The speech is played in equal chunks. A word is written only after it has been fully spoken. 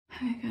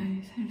Hi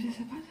guys, I'm just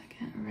about to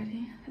get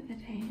ready for the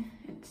day.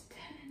 It's 10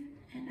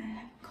 and I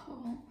have a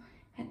call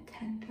at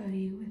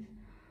 10:30 with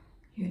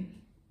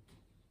uni.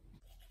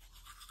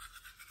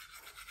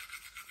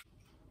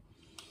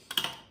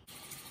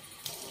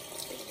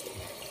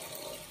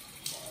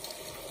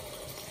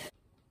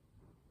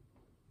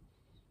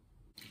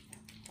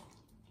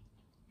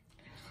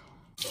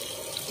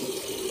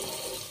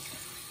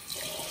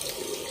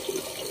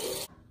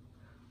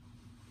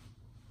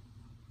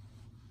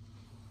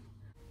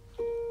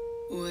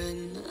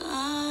 When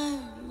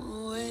I'm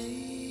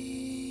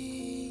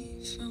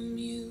away from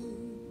you,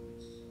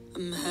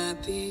 I'm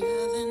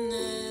happier than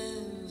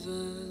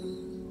ever.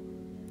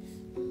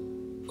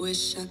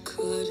 Wish I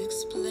could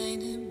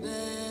explain it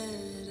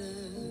better.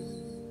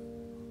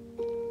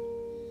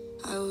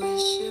 I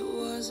wish it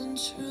wasn't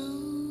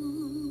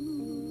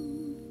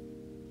true.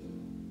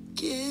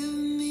 Give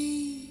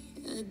me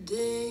a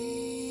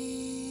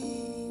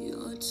day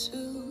or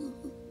two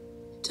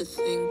to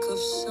think of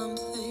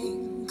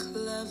something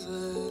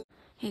clever.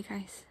 Hey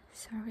guys,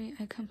 sorry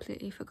I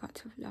completely forgot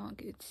to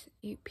vlog. It's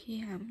 8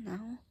 p.m.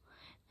 now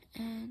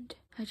and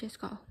I just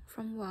got home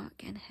from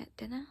work and had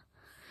dinner.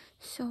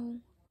 So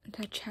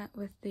the chat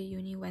with the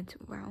uni went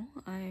well.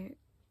 I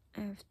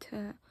have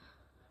to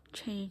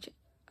change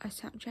a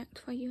subject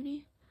for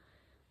uni,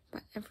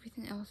 but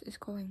everything else is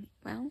going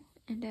well.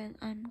 And then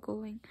I'm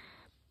going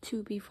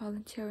to be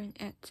volunteering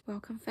at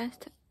Welcome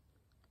Fest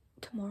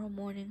tomorrow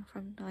morning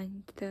from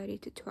 9:30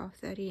 to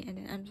 12:30, and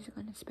then I'm just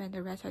gonna spend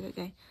the rest of the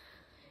day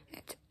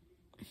at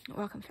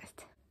Welcome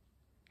Fest.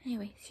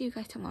 Anyway, see you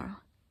guys tomorrow.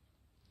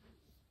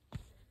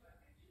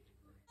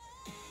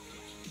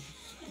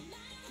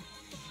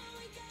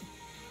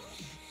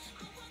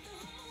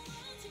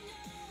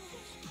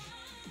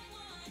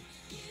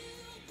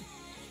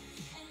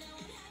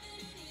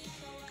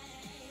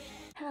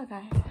 Hello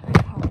guys,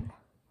 I'm home.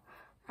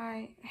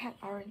 I had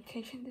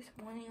orientation this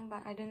morning,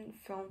 but I didn't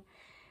film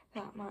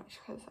that much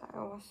because I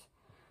was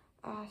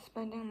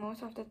spending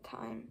most of the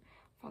time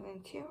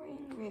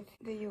volunteering with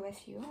the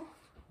USU.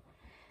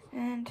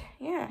 And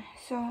yeah,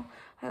 so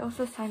I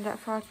also signed up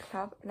for a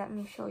club. Let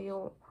me show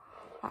you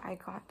what I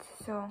got.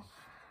 So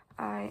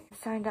I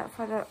signed up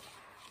for the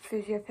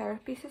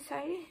Physiotherapy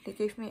Society. They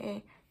gave me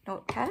a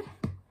notepad.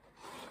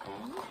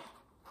 And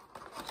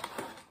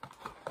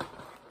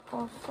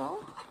also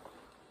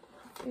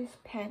this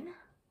pen,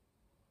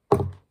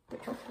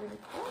 which was really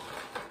cool.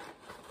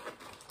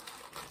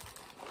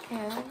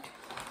 And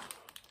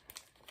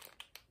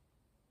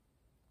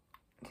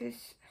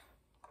this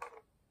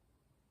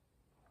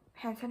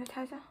hand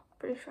sanitizer,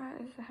 pretty sure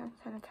it's a hand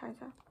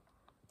sanitizer.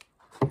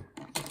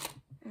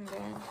 And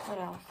then what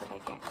else did I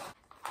get?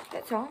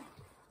 That's all.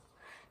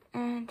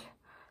 And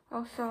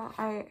also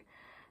I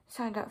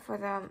signed up for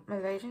the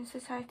Malaysian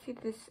Society.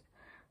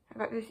 I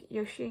got this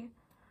Yoshi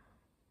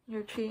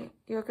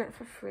yogurt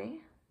for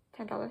free,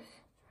 $10,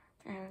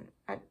 and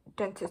a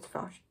dentist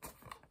voucher.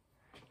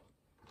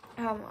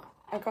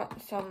 I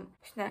got some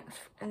snacks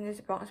in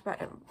this box,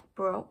 but it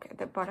broke at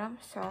the bottom,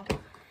 so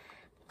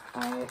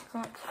I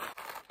got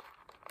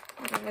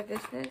whatever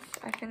this is.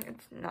 I think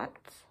it's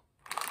nuts.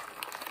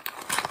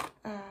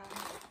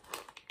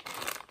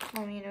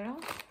 Mommy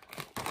noodles.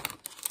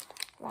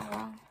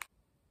 Wow.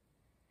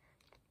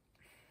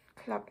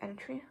 Club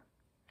entry.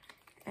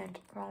 And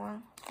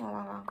wow.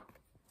 And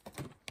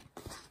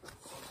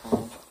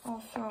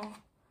also,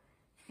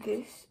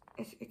 this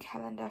is a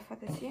calendar for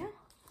this year.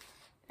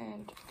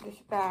 And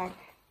this bag.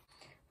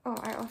 Oh,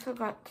 I also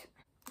got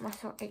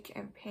muscle ache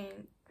and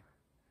pain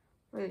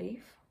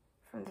relief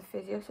from the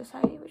Physio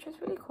Society, which was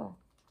really cool.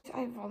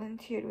 I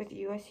volunteered with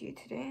USU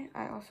today.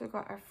 I also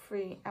got a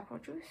free apple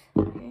juice.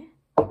 Okay.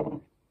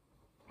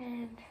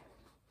 And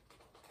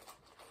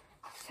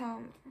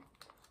some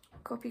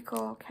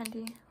Kopiko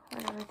candy,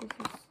 whatever this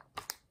is.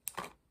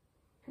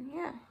 And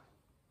yeah,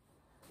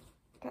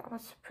 that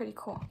was pretty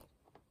cool.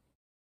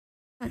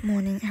 Good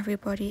morning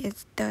everybody,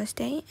 it's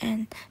Thursday,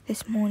 and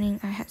this morning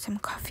I had some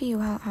coffee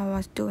while I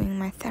was doing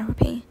my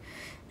therapy.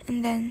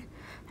 And then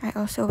I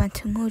also went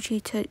to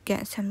Muji to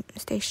get some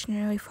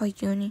stationery for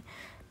uni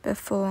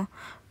before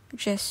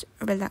just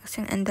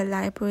relaxing in the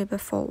library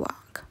before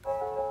work.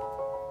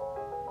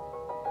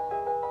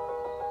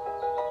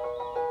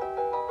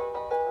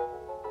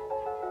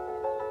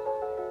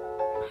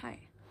 Hi,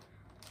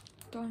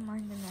 don't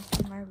mind the mess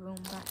in my room,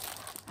 but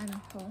I'm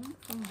home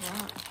from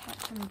work,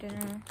 had some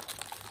dinner.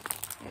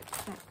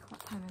 It's like, what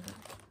time is it?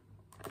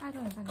 I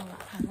don't even know what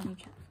time, let me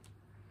check.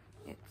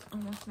 It's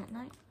almost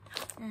midnight,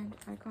 and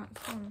I got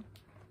some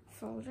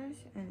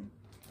folders and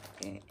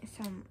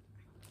some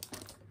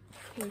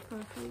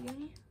paper for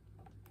uni,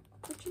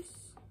 which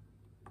is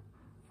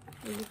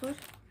really good.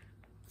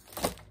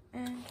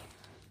 And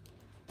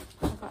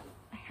I got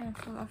a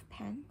handful of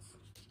pens,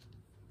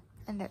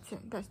 and that's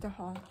it. That's the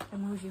haul, the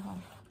Muji haul.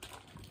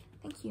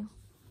 Thank you,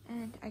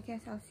 and I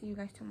guess I'll see you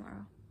guys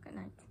tomorrow. Good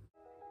night.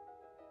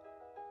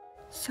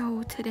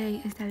 So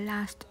today is the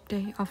last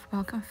day of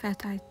Welcome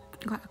Fest. I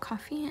got a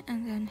coffee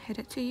and then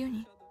headed to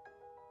uni.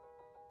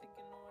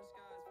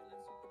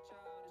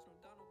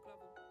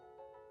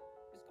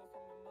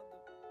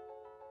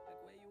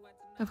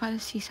 I got to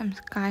see some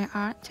sky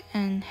art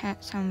and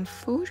had some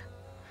food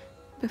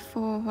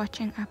before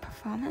watching a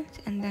performance,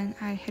 and then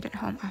I headed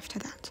home after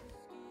that.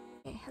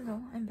 Okay,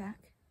 hello, I'm back.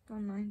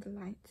 Don't mind the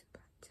light,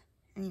 but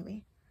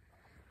anyway.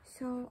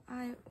 So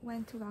I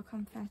went to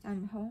Welcome Fest.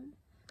 I'm home.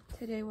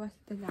 Today was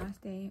the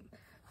last day,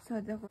 so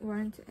there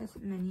weren't as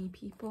many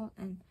people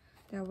and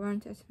there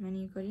weren't as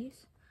many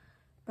goodies.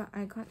 But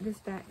I got this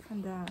bag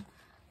from the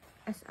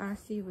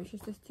SRC, which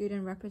is the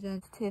Student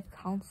Representative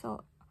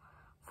Council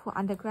for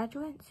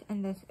undergraduates,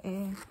 and there's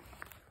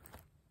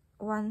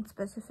one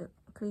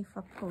specifically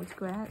for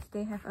postgrads.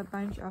 They have a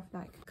bunch of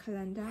like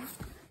calendars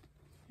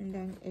and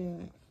then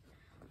a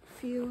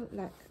few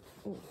like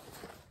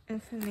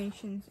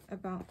informations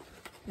about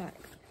like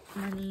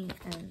money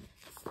and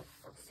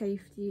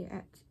safety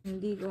at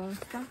legal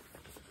stuff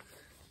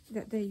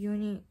that the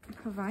uni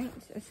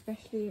provides,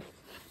 especially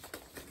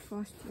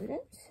for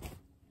students.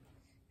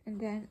 And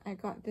then I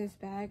got this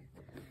bag,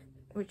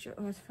 which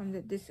was from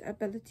the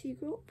disability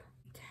group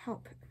to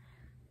help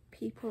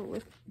people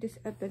with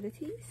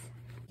disabilities.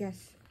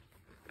 Yes,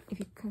 if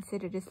you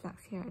consider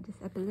dyslexia a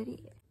disability,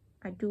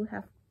 I do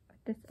have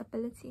a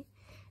disability.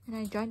 And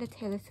I joined the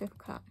Taylor Swift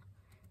club.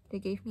 They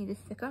gave me this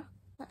sticker.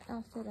 What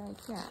else did I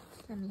get?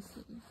 Let me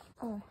see.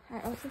 Oh,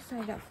 I also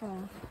signed up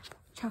for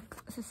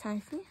Chuck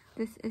Society.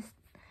 This is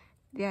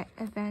their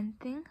event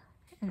thing,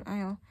 and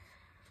I'll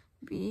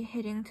be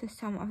heading to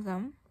some of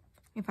them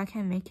if I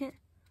can make it.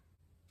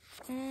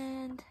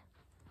 And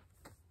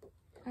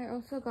I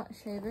also got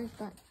shavers,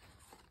 but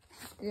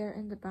they're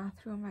in the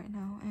bathroom right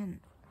now, and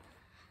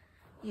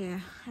yeah,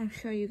 I'm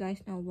sure you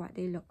guys know what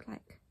they look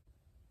like.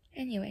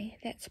 Anyway,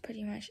 that's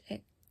pretty much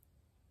it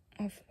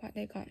of what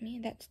they got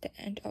me. That's the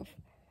end of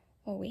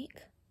a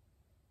week,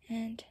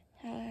 and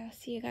I'll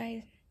see you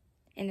guys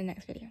in the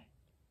next video.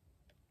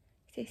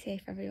 Stay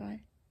safe,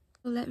 everyone.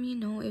 Let me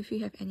know if you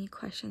have any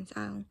questions.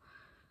 I'll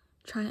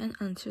try and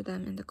answer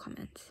them in the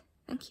comments.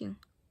 Thank you.